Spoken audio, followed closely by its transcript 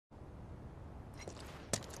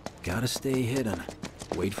Gotta stay hidden.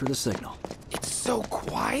 Wait for the signal. It's so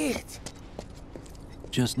quiet.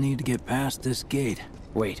 Just need to get past this gate.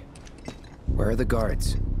 Wait. Where are the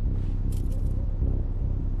guards?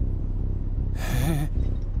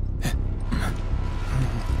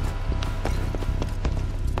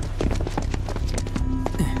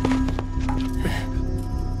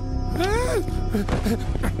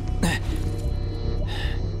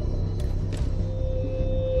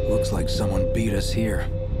 Looks like someone beat us here.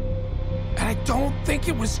 And I don't think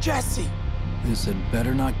it was Jesse. This had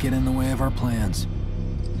better not get in the way of our plans.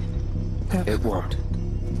 It won't.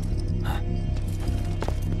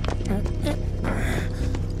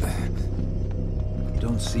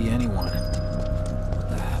 Don't see anyone. What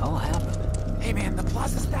the hell happened? Hey man, the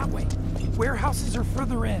plaza's that way. Warehouses are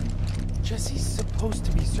further in. Jesse's supposed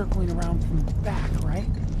to be circling around from the back, right?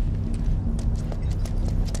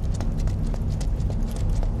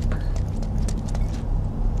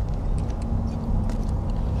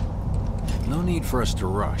 No need for us to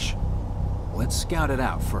rush. Let's scout it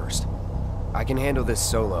out first. I can handle this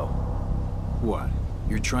solo. What?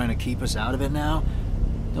 You're trying to keep us out of it now?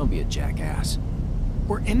 Don't be a jackass.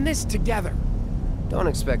 We're in this together. Don't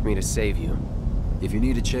expect me to save you. If you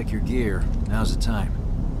need to check your gear, now's the time.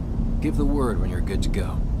 Give the word when you're good to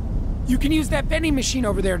go. You can use that vending machine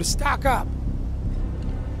over there to stock up.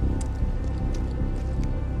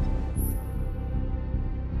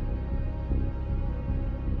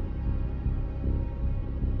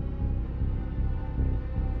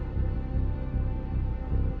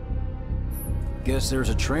 Guess there's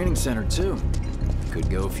a training center too. Could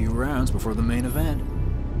go a few rounds before the main event.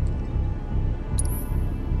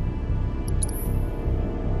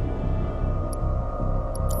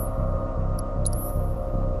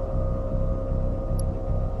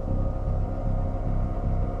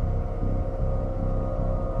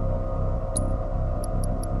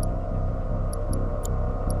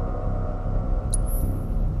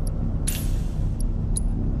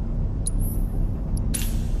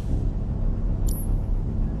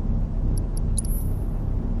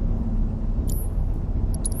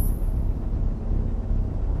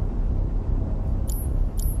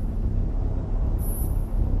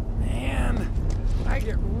 I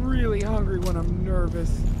get really hungry when I'm nervous.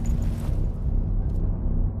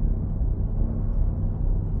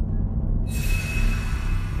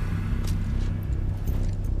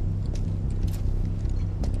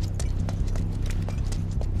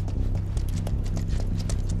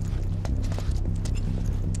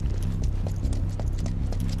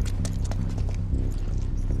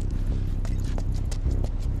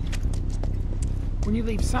 When you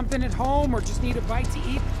leave something at home or just need a bite to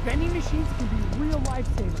eat, vending machines can be real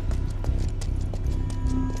lifesavers.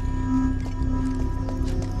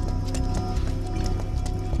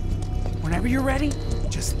 Whenever you're ready,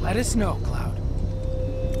 just let us know, Cloud.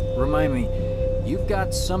 Remind me, you've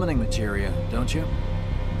got summoning materia, don't you?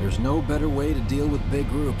 There's no better way to deal with big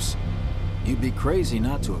groups. You'd be crazy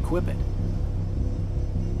not to equip it.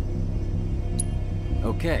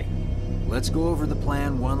 Okay, let's go over the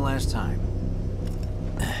plan one last time.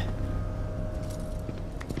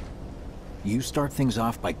 You start things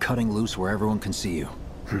off by cutting loose where everyone can see you.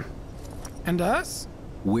 And us?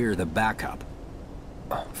 We're the backup.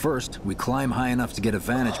 First, we climb high enough to get a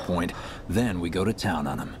vantage point, then we go to town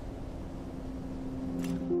on them.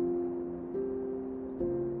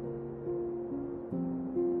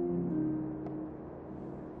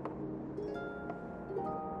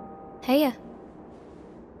 Heya.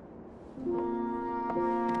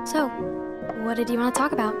 So, what did you want to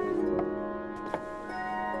talk about?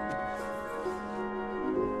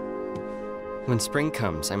 When spring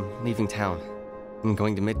comes, I'm leaving town. I'm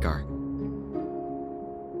going to Midgard.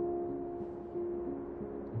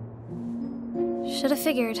 Should have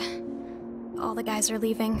figured. All the guys are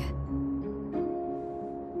leaving.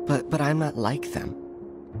 But I'm not like them.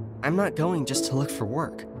 I'm not going just to look for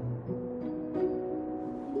work.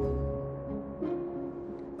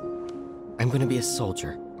 I'm gonna be a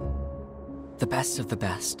soldier. The best of the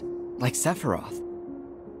best. Like Sephiroth.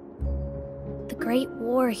 The Great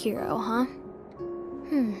War hero, huh?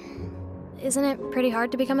 Isn't it pretty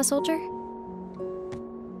hard to become a soldier?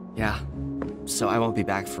 Yeah. So I won't be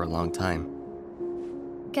back for a long time.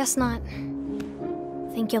 Guess not.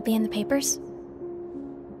 Think you'll be in the papers?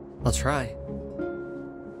 I'll try.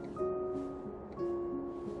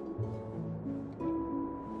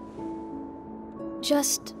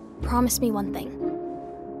 Just promise me one thing.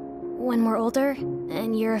 When we're older,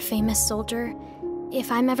 and you're a famous soldier,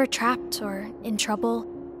 if I'm ever trapped or in trouble,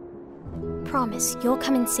 promise you'll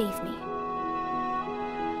come and save me.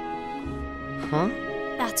 Huh?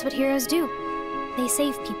 That's what heroes do. They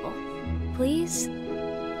save people. Please?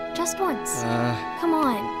 Just once. Come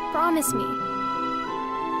on, promise me.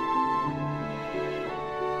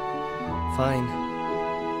 Fine.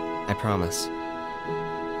 I promise.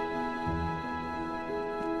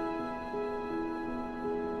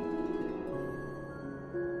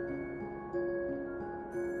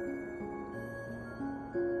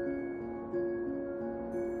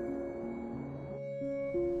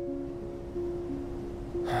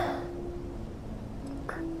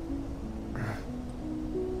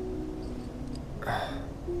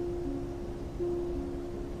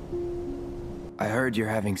 I heard you're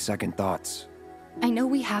having second thoughts. I know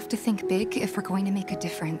we have to think big if we're going to make a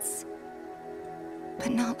difference.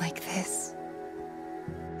 But not like this.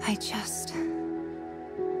 I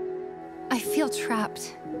feel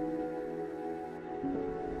trapped.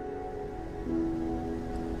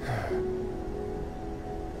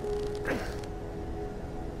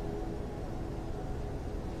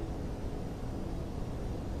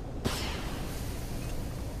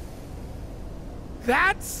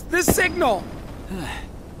 That's the signal!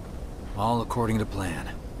 All according to plan.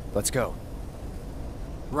 Let's go.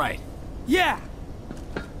 Right. Yeah!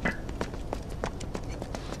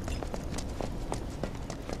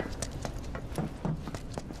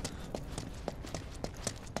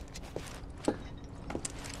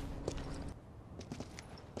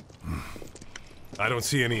 I don't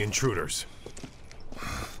see any intruders.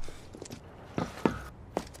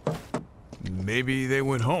 Maybe they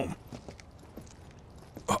went home.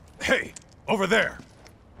 Hey, over there!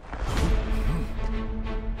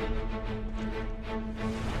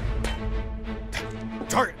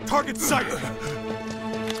 Target sighted!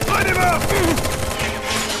 Light him up!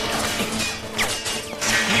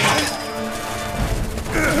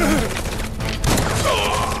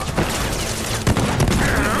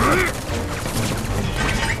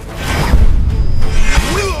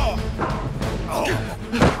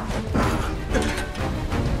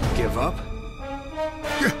 Give up?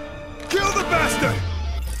 Kill the bastard!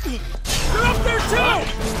 They're up there too!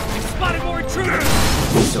 Spotted more intruders!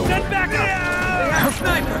 So Send back up! They have a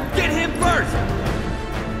sniper! Get him first!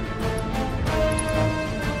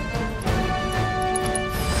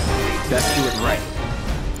 best do it right.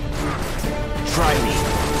 Try me.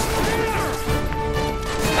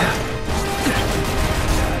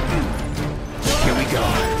 Here we go.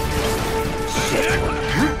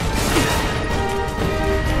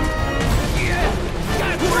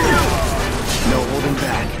 No holding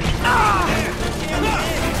back.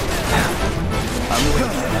 I'm with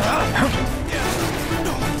you.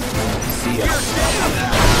 See ya.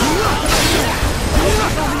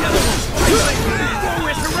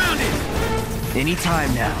 We're surrounded!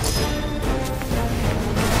 Anytime now.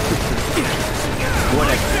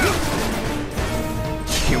 Whatever.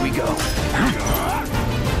 Here we go.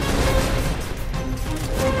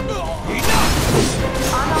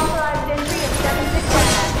 Unauthorized entry in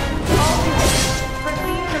 761. All units,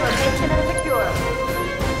 proceed to location and secure.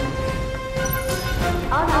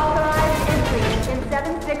 Unauthorized entry in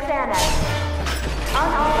 76 Annex.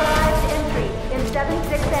 Unauthorized entry in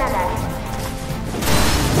 76 Annex.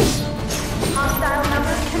 Hostile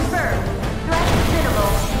numbers confirmed. Threat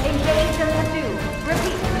minimal. Engage and pursue.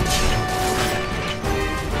 Repeat.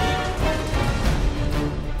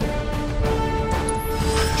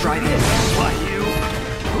 Try this. What, you?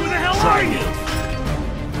 Who the hell Try are me. you?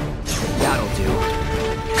 That'll do.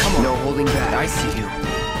 Come on. No holding back. I see you.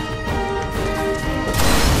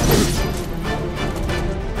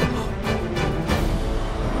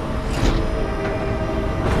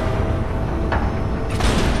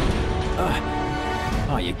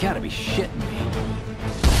 Oh, you gotta be shitting me.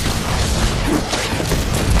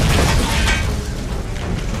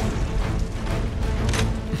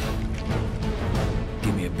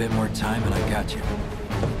 Give me a bit more time and I got you.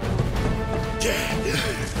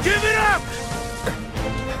 Give it up!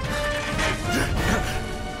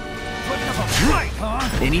 Putting up a fight,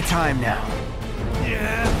 huh? Anytime now.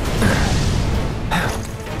 Yeah.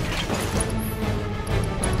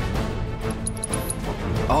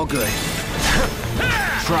 All good.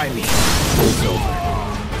 Try me. It's over.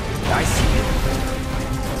 I see you.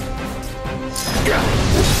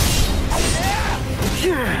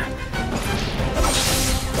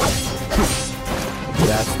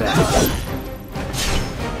 That's that.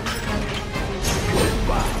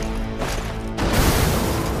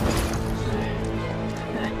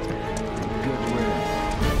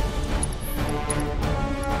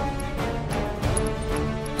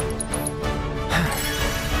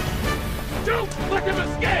 Don't let him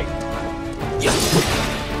escape!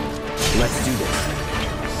 Let's do this.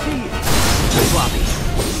 See it. Floppy.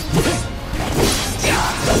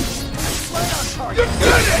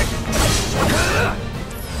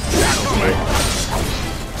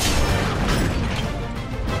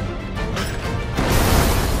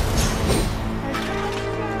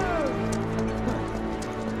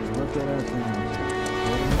 our things.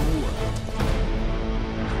 Put 'em in the work.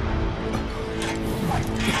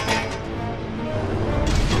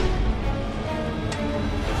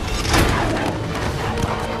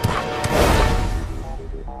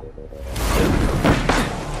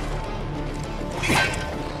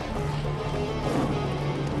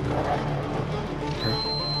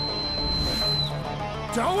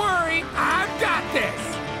 Don't worry, I've got this!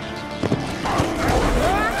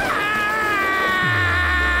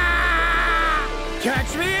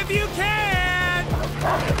 Catch me if you can!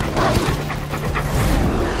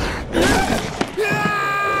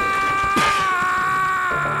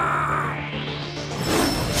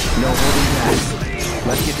 No holding back.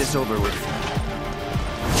 Let's get this over with.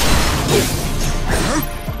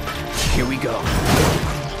 Here we go.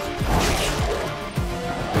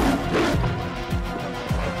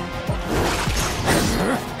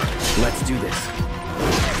 Let's do this.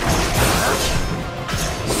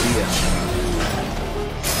 See ya.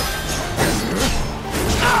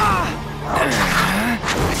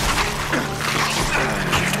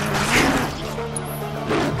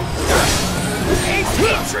 HP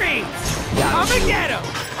trees! Come and get him!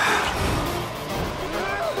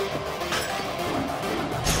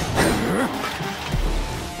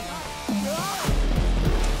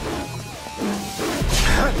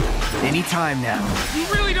 Anytime now. You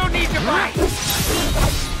really don't need to bite!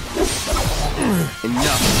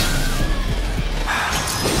 Enough.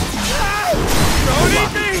 Don't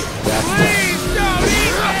eat me! Please don't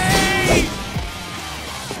eat me!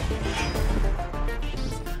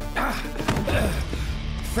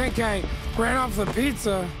 Think I ran off the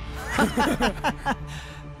pizza.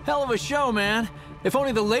 Hell of a show, man. If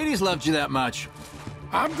only the ladies loved you that much.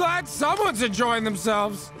 I'm glad someone's enjoying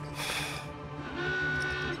themselves.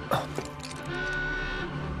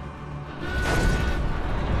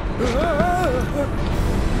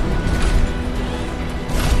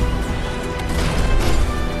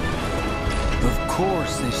 Of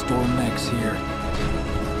course they store mechs here.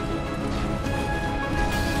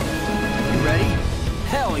 You ready?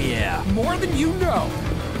 Hell yeah! More than you know.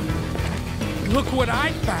 Look what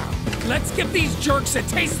I found. Let's give these jerks a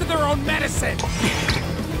taste of their own medicine.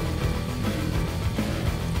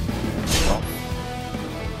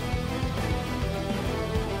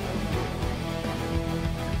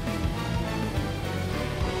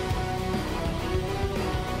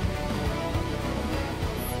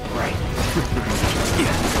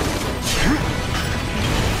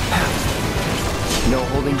 No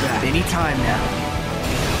holding back. Anytime now.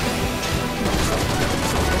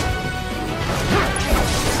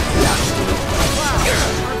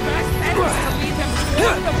 Our best bet is to lead them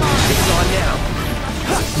toward the mine. It's on now.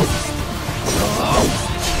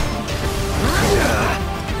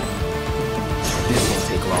 This won't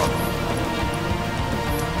take long.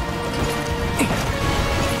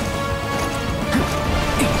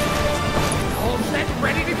 All set,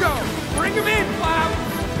 ready to go. Bring them in, Cloud.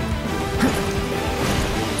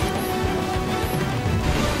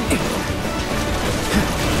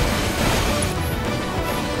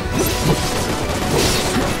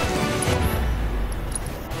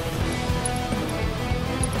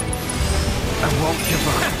 I won't give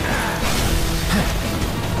up.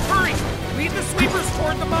 Hurry! Lead the sweepers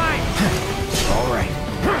toward the mine. All right.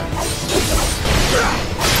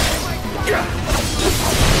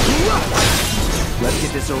 Let's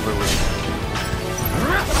get this over with.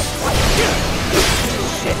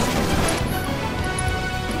 Shit.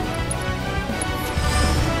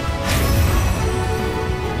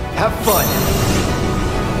 Have fun.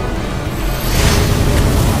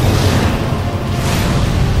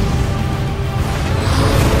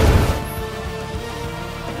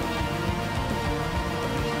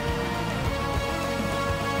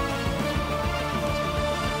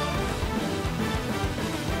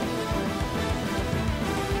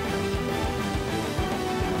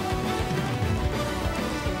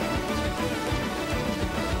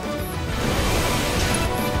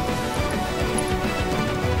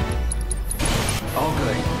 All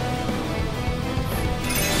good.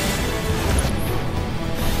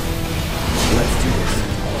 Let's do this.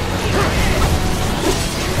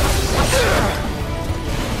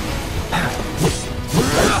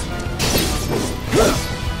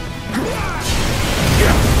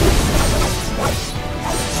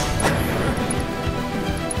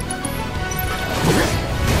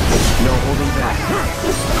 No holding back.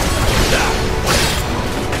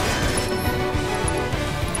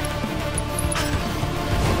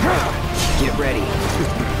 Get ready.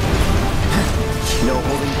 No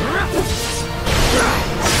holding back.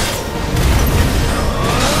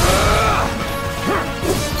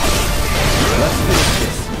 Let's finish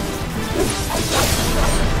this.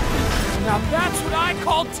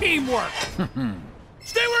 called teamwork!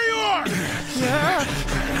 Stay where you are!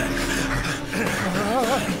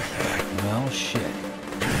 Well, shit.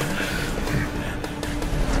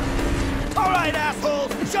 All right,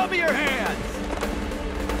 assholes! Show me your hands!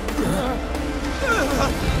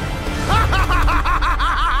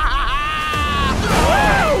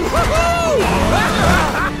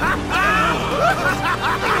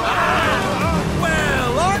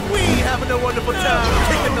 Well, aren't we having a wonderful time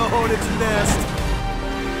kicking the hornet's nest?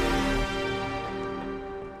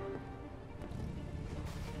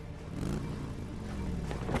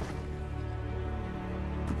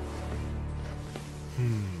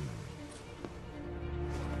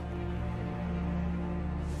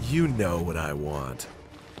 You know what I want.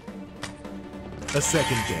 A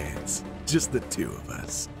second dance. Just the two of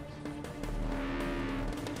us.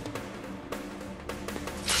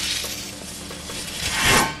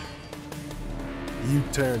 You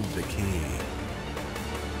turned the key.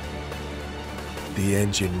 The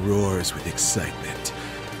engine roars with excitement.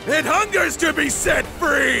 It hungers to be set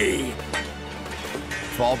free!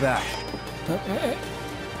 Fall back.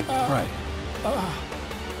 Right.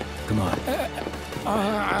 Come on.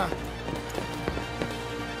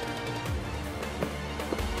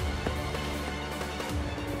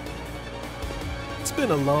 It's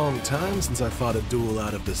been a long time since I fought a duel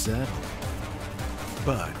out of the saddle.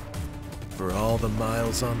 But, for all the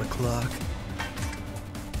miles on the clock,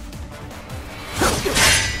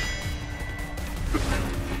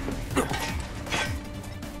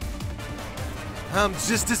 I'm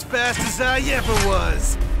just as fast as I ever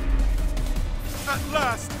was! At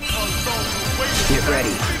last, our long awaited Get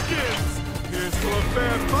ready. begins! Here's to a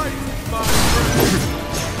fair fight, my friend!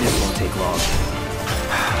 This won't take long.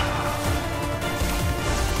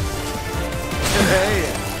 Hey!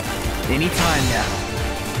 Anytime now.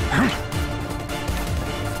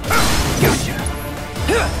 Gotcha.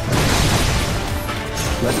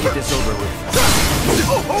 Let's get this over with.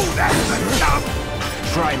 Oh, that's enough!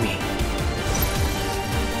 Try me.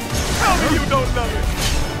 Tell me you don't love it!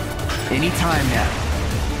 Anytime now.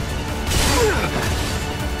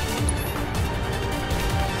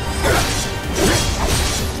 This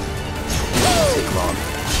won't take long.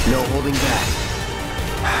 No holding back.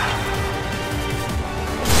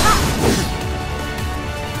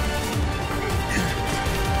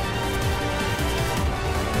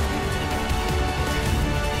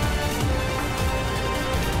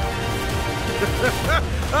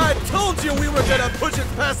 I told you we were gonna push it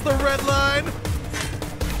past the red line!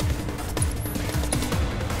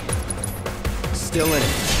 Still in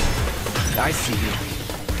it. I see you.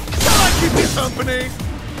 Shall I keep you company?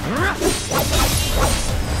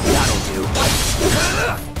 That'll do.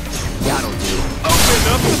 That'll do. Open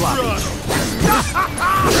up the Floppy. throttle!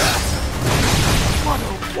 What a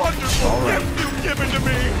wonderful All right. gift you've given to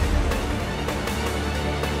me!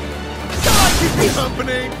 Shall I keep you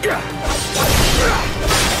company?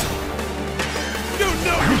 You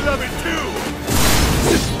know you love it too!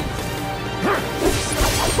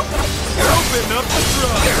 Open up the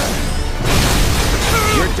throttle!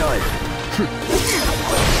 You're done.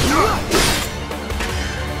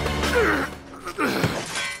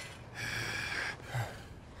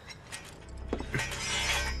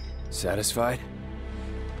 Satisfied?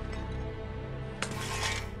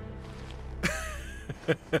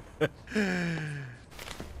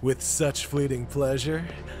 With such fleeting pleasure?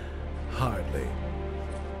 Hardly.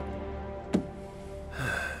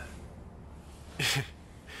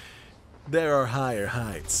 There are higher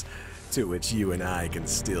heights to which you and I can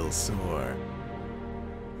still soar.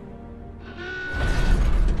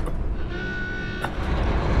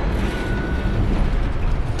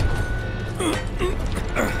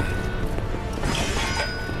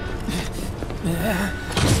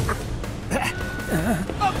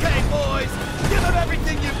 Okay, boys! Give them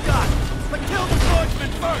everything you've got! But kill the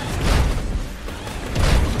swordsman first!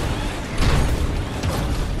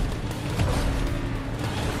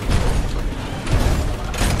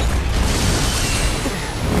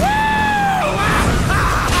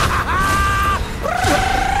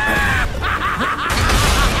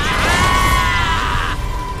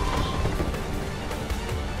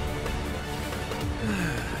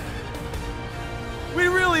 We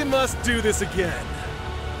really must do this again.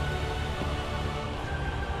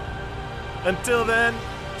 Until then,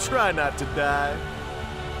 try not to die.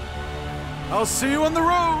 I'll see you on the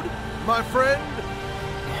road, my friend.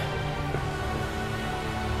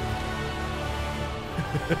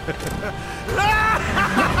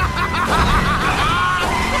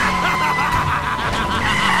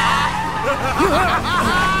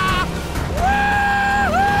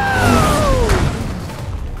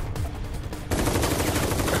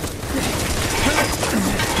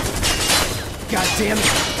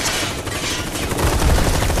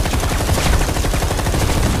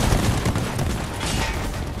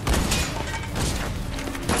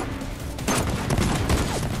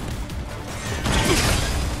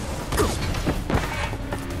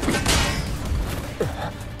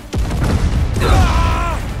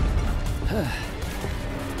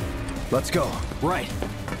 Let's go. Right.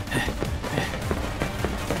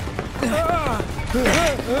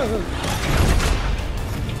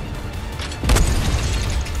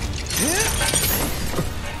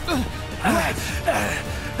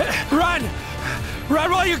 Run!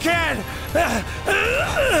 Run while you can!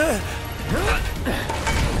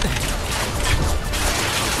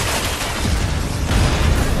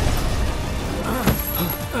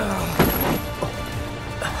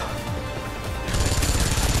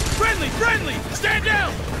 Friendly! Stand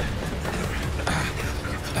down!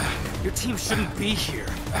 Your team shouldn't be here.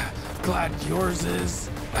 Glad yours is.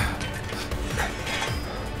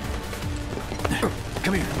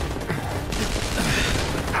 Come here.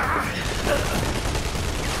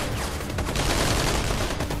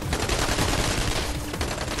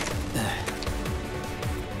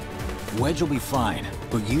 Wedge will be fine,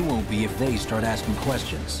 but you won't be if they start asking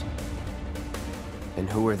questions. And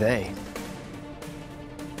who are they?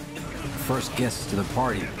 First guests to the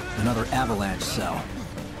party, another Avalanche cell.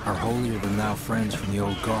 Our holier-than-thou friends from the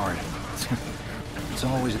old guard. It's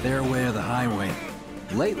always their way or the highway.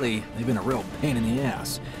 Lately, they've been a real pain in the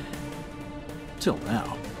ass. Till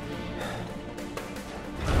now.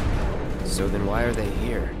 So then why are they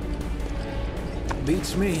here?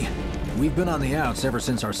 Beats me. We've been on the outs ever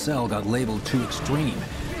since our cell got labeled too extreme,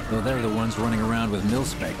 though they're the ones running around with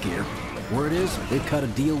mil-spec gear. Word is, they cut a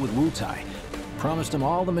deal with Wutai. Promised them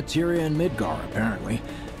all the materia in Midgar, apparently.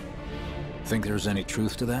 Think there's any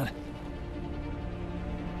truth to that?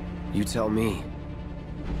 You tell me.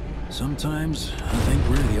 Sometimes, I think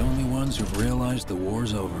we're the only ones who've realized the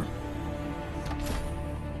war's over.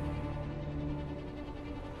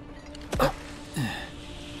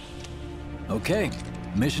 Okay,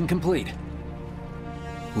 mission complete.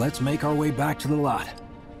 Let's make our way back to the lot.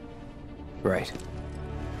 Right.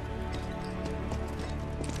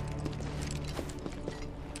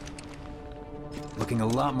 Looking a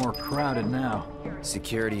lot more crowded now.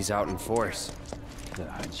 Security's out in force.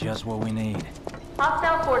 Just what we need.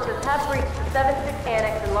 Hostile forces have breached the 7-6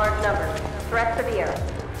 annex in large numbers. Threat severe.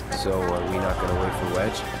 So are we not gonna wait for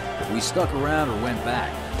Wedge? If we stuck around or went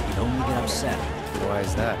back, we'd only get upset. Why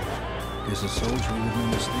is that? Because a soldier wouldn't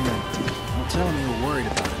understand. I'll tell him you were worried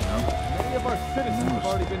about it, no? Many of our citizens have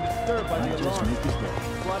already been disturbed by the Just alarm. make it go.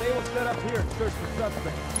 Squad A will set up here and search for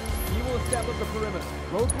suspects. He will establish the perimeter.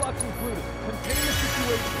 Roadblocks included. Contain the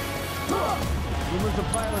situation. Rumors of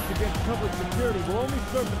violence against public security will only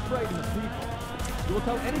serve to frighten the people. You will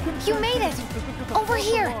tell any concerned You made it! citizens that this is a Over false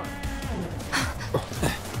here! alarm.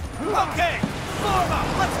 Okay! Form up!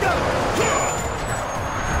 Let's go!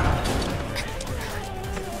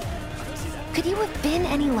 Could you have been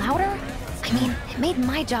any louder? I mean, it made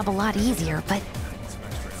my job a lot easier, but...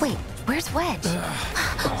 Wait, where's Wedge?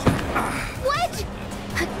 Wedge!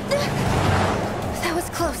 That was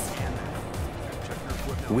close.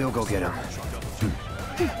 We'll go get him.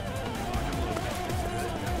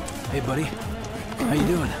 Hey, buddy. How you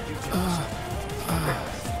doing?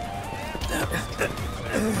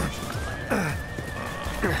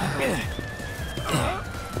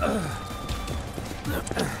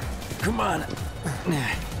 Come on.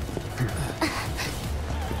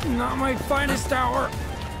 Not my finest hour.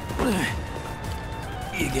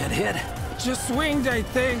 You get hit? Just swinged, I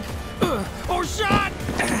think. Oh, shot!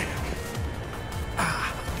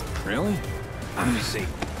 Really? Let me see.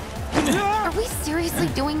 Are we seriously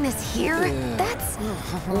doing this here? That's...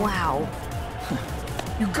 Wow.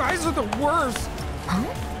 You guys are the worst. Huh?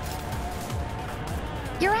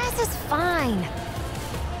 Your ass is fine.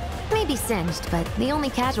 Maybe singed, but the only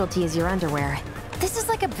casualty is your underwear. This is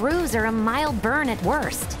like a bruise or a mild burn at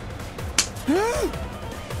worst.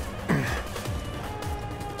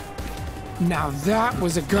 Now that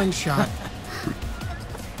was a gunshot.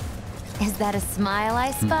 Is that a smile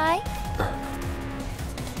I spy?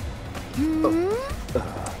 Hmm?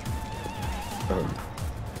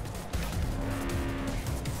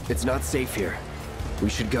 It's not safe here. We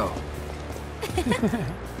should go.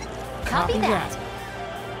 Copy that.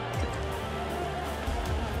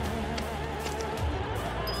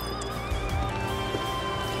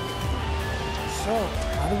 So,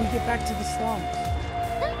 how do we get back to the slums?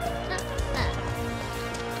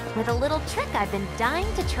 With a little trick I've been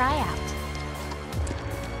dying to try out.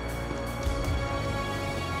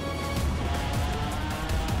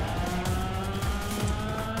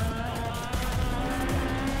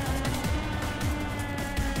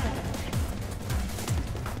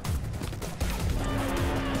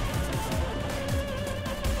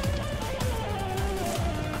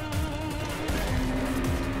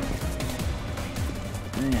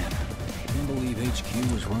 Man, can't believe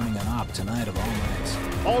HQ was running an op tonight of all nights.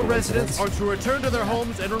 All residents are to return to their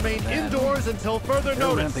homes and remain indoors until further They're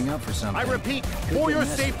notice. ramping up for something. I repeat, Could for be your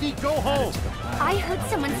messy. safety, go home. I heard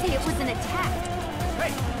someone say it was an attack.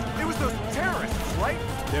 Hey, it was those terrorists, right?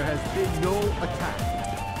 There has been no attack.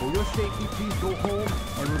 For your safety, please go home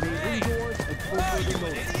and remain indoors until further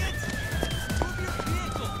notice.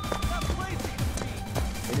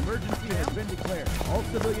 An emergency has been declared. All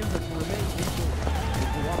civilians are to remain indoors. Your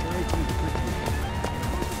cooperation is appreciated.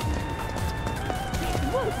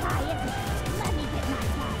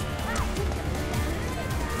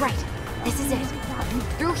 Right. This is it.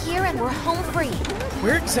 Through here and we're home free.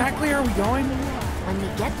 Where exactly are we going? When we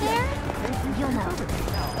get there, you'll know.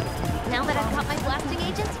 Now that I've caught my blasting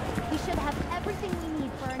agent, we should have everything we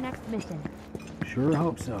need for our next mission. Sure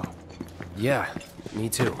hope so. Yeah, me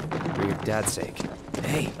too. For your dad's sake.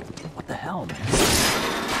 Hey, what the hell, man?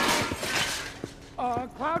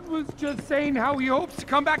 Cloud was just saying how he hopes to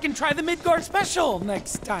come back and try the Midgard special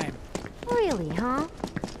next time. Really, huh?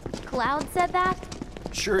 Cloud said that?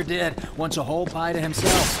 Sure did. Wants a whole pie to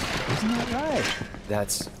himself. Isn't that right?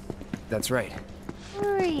 That's right.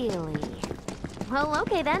 Really? Well,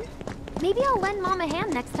 okay then. Maybe I'll lend Mom a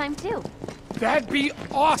hand next time too. That'd be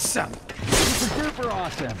awesome. Super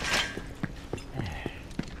awesome.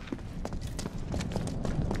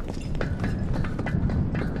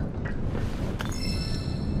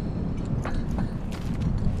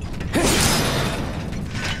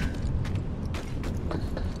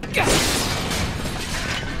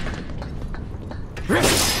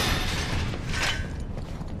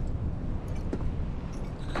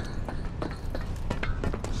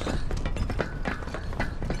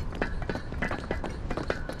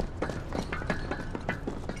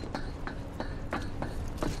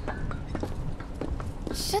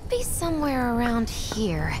 Should be somewhere around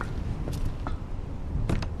here.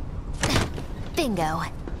 Bingo.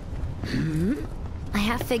 I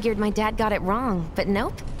half figured my dad got it wrong, but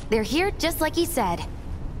nope. They're here just like he said.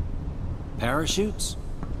 Parachutes?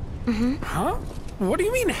 Huh? What do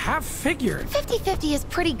you mean half figured? 50-50 is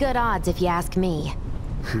pretty good odds if you ask me.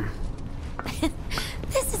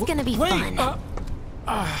 This is gonna be fun.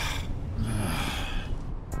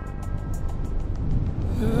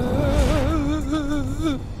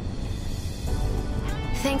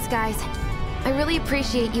 Thanks, guys. I really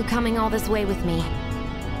appreciate you coming all this way with me.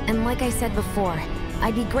 And like I said before,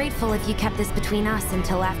 I'd be grateful if you kept this between us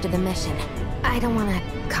until after the mission. I don't want to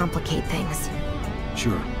complicate things.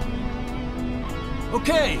 Sure.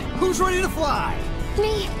 Okay, who's ready to fly?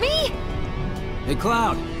 Me! Hey,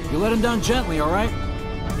 Cloud, you let him down gently, all right?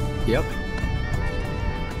 Yep.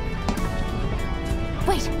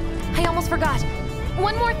 Wait, I almost forgot.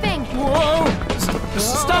 One more thing. Whoa!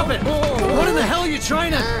 Stop it! What in the hell are you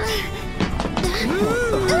trying to...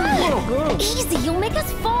 Easy, you'll make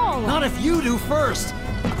us fall. Not if you do first!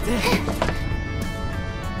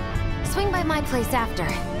 Swing by my place after,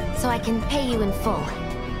 so I can pay you in full.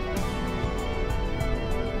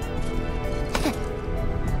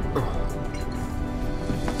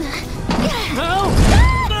 No!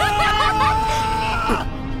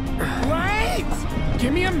 Wait!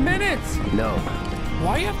 Give me a minute! No,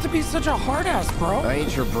 Why you have to be such a hard ass, bro? I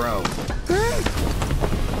ain't your bro.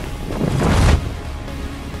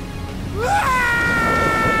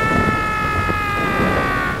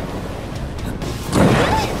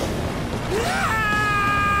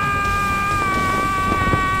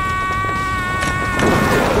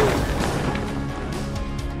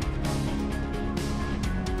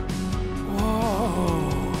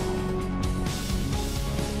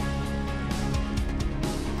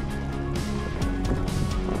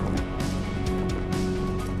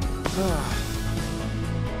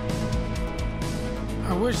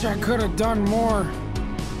 I wish I could have done more.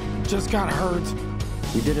 Just got hurt.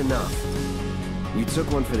 You did enough. You took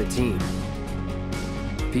one for the team.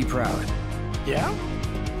 Be proud. Yeah?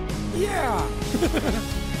 Yeah!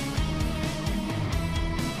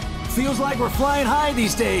 Feels like we're flying high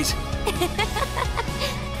these days.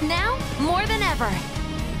 Now, more than ever.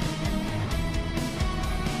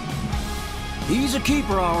 He's a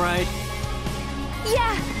keeper, all right.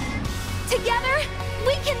 Yeah! Together,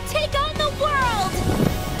 we can take on the world!